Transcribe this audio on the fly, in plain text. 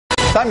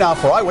Time now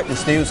for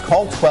Eyewitness News.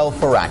 Call 12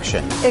 for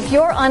action. If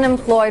you're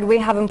unemployed, we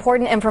have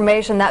important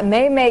information that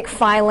may make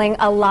filing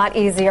a lot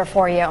easier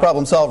for you.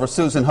 Problem solver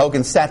Susan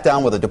Hogan sat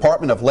down with the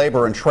Department of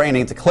Labor and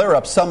Training to clear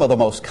up some of the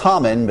most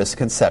common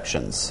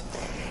misconceptions.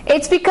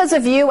 It's because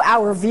of you,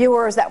 our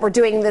viewers, that we're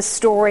doing this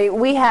story.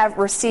 We have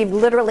received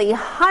literally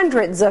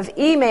hundreds of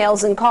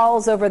emails and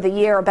calls over the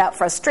year about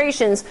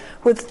frustrations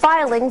with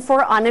filing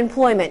for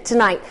unemployment.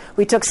 Tonight,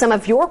 we took some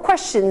of your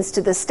questions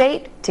to the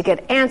state to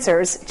get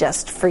answers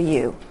just for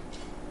you.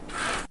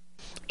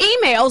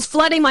 Emails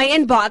flooding my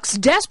inbox,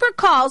 desperate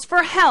calls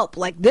for help,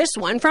 like this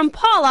one from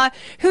Paula,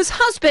 whose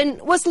husband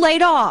was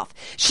laid off.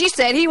 She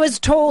said he was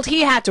told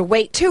he had to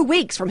wait 2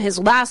 weeks from his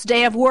last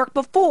day of work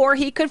before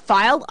he could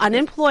file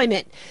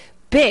unemployment.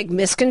 Big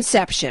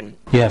misconception.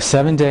 You have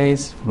 7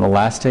 days from the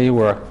last day you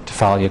work to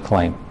file your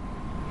claim.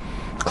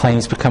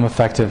 Claims become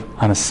effective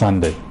on a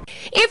Sunday.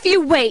 If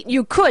you wait,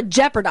 you could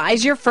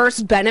jeopardize your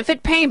first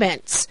benefit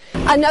payments.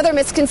 Another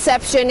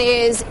misconception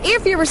is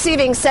if you're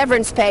receiving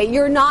severance pay,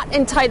 you're not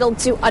entitled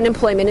to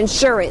unemployment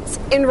insurance.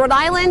 In Rhode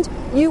Island,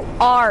 you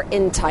are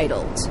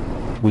entitled.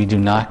 We do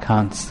not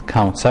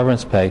count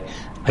severance pay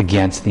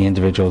against the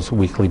individual's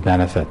weekly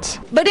benefits.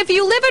 But if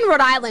you live in Rhode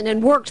Island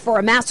and worked for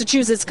a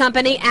Massachusetts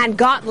company and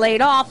got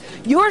laid off,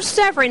 your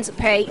severance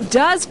pay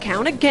does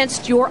count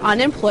against your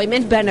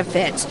unemployment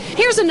benefits.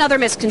 Here's another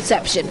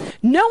misconception.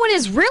 No one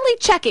is really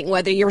checking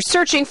whether you're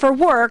searching for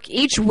work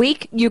each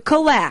week you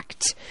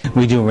collect.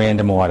 We do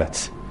random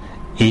audits.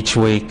 Each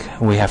week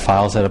we have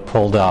files that are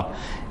pulled up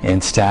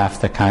and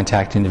staff that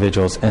contact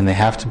individuals, and they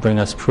have to bring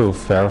us proof,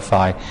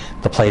 verify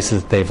the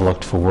places that they've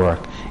looked for work.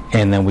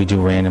 And then we do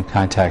random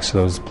contacts to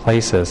those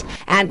places.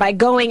 And by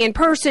going in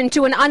person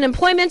to an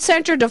unemployment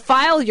center to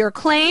file your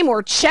claim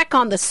or check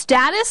on the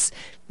status,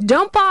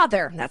 don't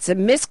bother. That's a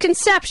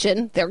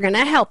misconception. They're going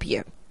to help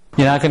you.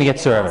 You're not going to get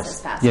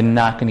service. You're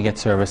not going to get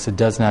service. It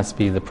does not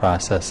speed the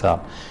process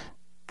up.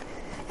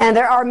 And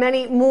there are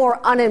many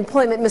more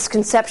unemployment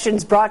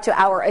misconceptions brought to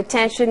our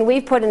attention.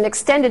 We've put an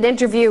extended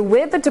interview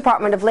with the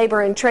Department of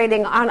Labor and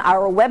Training on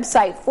our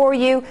website for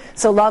you.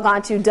 So log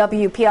on to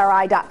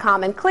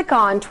WPRI.com and click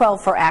on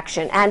 12 for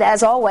action. And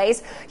as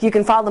always, you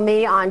can follow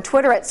me on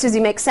Twitter at Susie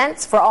Makes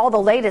Sense for all the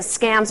latest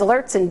scams,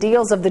 alerts, and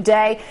deals of the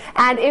day.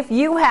 And if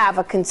you have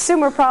a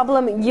consumer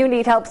problem you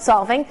need help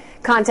solving,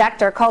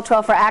 contact our Call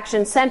 12 for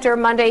Action Center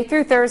Monday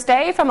through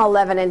Thursday from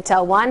 11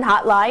 until 1,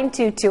 hotline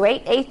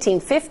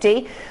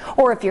 228-1850.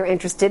 Or if you're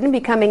interested in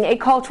becoming a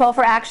Call 12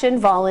 for Action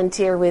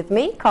volunteer with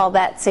me, call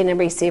that same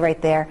number you see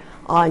right there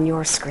on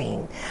your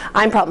screen.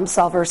 I'm problem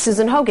solver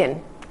Susan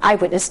Hogan,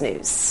 Eyewitness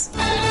News.